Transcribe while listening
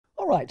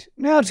Right,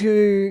 now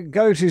to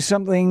go to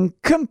something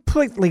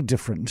completely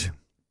different.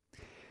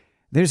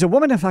 There's a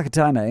woman in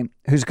Whakatane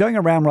who's going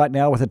around right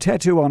now with a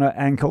tattoo on her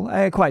ankle,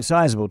 a quite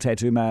sizable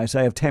tattoo, may I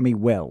say, of Tammy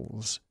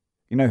Wells.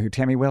 You know who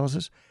Tammy Wells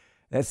is?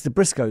 That's the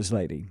Briscoes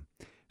lady.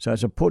 So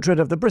it's a portrait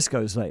of the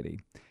Briscoes lady.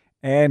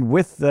 And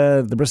with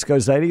the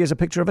Briscoes lady is a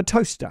picture of a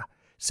toaster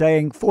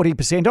saying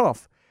 40%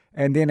 off.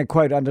 And then a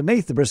quote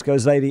underneath the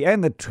Briscoes lady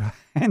and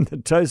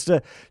the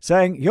toaster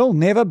saying, "You'll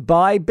never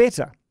buy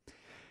better."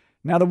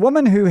 Now, the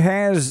woman who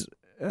has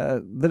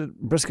the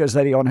Briscoes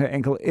lady on her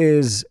ankle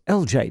is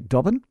LJ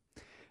Dobbin,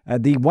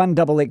 the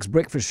 1XX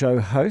Breakfast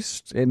Show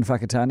host in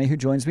Whakatane, who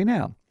joins me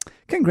now.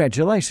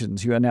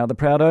 Congratulations, you are now the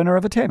proud owner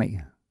of a Tammy.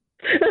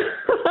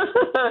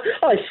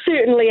 I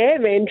certainly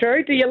am,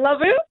 Andrew. Do you love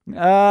it?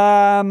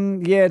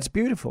 Yeah, it's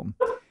beautiful.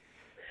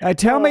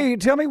 Tell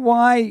me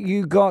why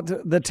you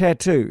got the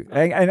tattoo,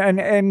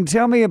 and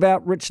tell me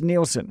about Rich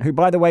Nielsen, who,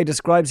 by the way,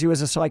 describes you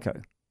as a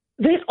psycho.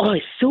 I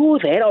saw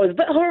that. I was a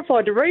bit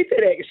horrified to read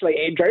that, actually,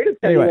 Andrew, to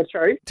tell you the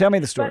truth. Tell me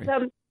the story.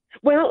 But,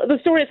 well, the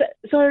story is,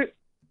 so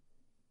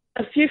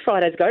a few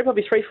Fridays ago,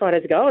 probably 3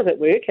 Fridays ago, I was at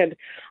work and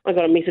I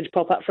got a message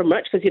pop up from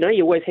Rich because,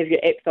 you always have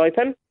your apps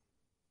open.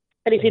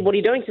 And he said, "What are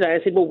you doing today?"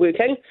 I said, "Well,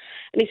 working."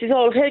 And he says,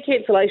 "Oh, I've had a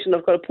cancellation.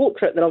 I've got a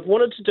portrait that I've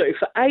wanted to do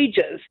for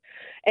ages.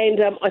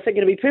 And I think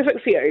it'll be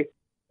perfect for you.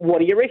 What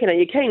do you reckon? Are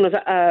you keen?" I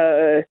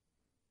was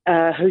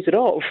like, "Who's it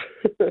of?"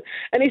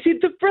 And he said,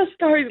 "The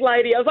Briscoes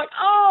lady." I was like,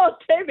 "Oh,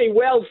 Tammy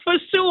Wells, for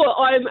sure,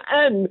 I'm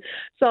in."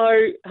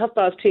 So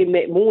 10:30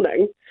 that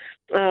morning,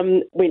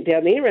 went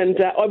down there and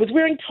I was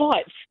wearing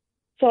tights.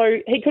 So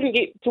he couldn't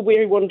get to where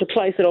he wanted to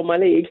place it on my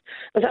leg.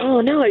 I was like, "Oh,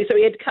 no." So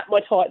he had to cut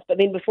my tights. But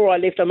then before I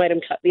left, I made him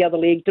cut the other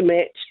leg to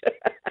match.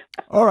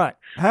 All right.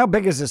 How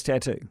big is this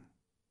tattoo?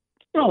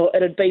 Oh,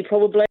 it'd be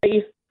probably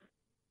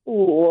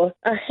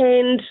a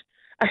hand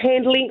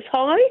length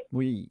high.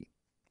 Oui.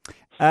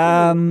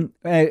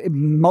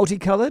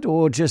 Multicolored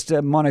or just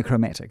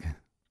monochromatic?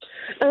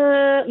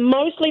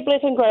 Mostly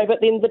black and grey, but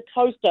then the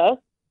toaster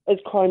is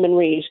chrome and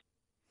red.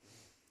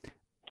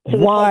 So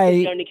Why?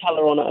 The only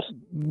colour on it.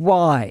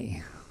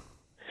 Why?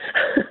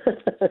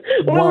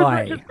 Well, Why?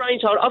 it was Richard's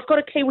brainchild. I've got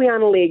a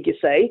Kiwiana leg, you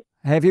see.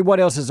 Have you? What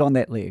else is on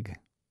that leg?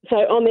 So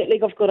on that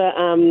leg, I've got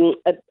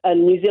a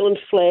New Zealand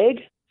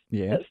flag.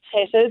 Yeah. It's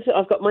tattered.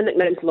 I've got my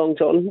nickname's Long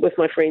John with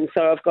my friends,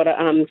 so I've got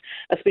a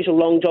special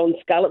Long John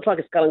skull. It's like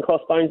a skull and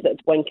crossbones that's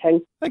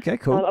winking. Okay,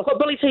 cool. I've got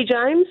Billy T.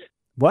 James.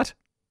 What?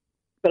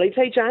 Billy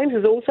T. James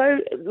is also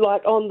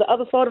like on the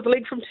other side of the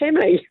leg from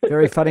Tammy.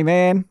 Very funny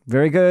man.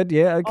 Very good.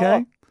 Yeah,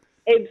 okay. Oh,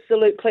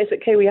 absolute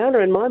classic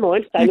Kiwiana in my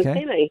mind. Same as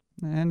Tammy.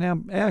 And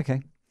now,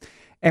 okay.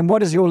 And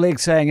what is your leg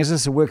saying? Is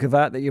this a work of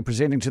art that you're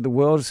presenting to the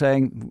world,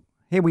 saying,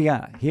 "Here we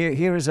are.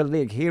 Here is a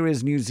leg. Here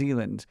is New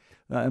Zealand."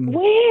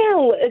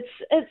 Well,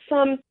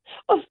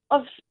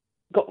 I've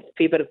got a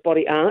fair bit of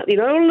body art,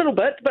 a little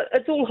bit, but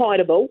it's all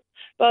hideable.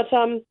 But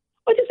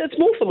it's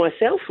more for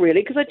myself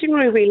really, because I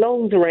generally wear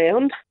longs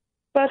around.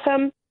 But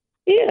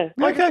yeah,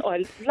 okay.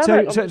 I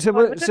love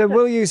it. So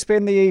will you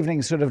spend the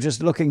evening sort of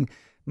just looking,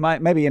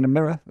 maybe in a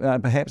mirror,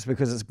 perhaps,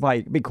 because it's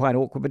might be quite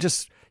awkward, but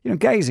just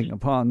gazing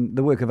upon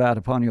the work of art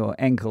upon your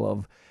ankle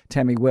of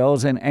Tammy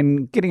Wells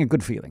and getting a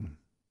good feeling?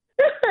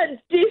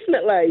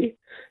 Definitely.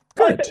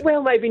 Good.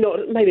 Well, maybe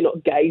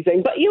not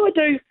gazing, but I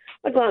do.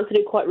 I glance at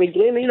her quite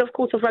regularly. Of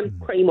course, I've run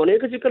cream on her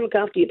because you've got to look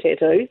after your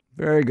tattoos.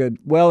 Very good.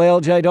 Well,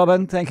 LJ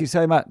Dobbin, thank you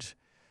so much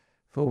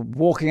for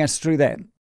walking us through that.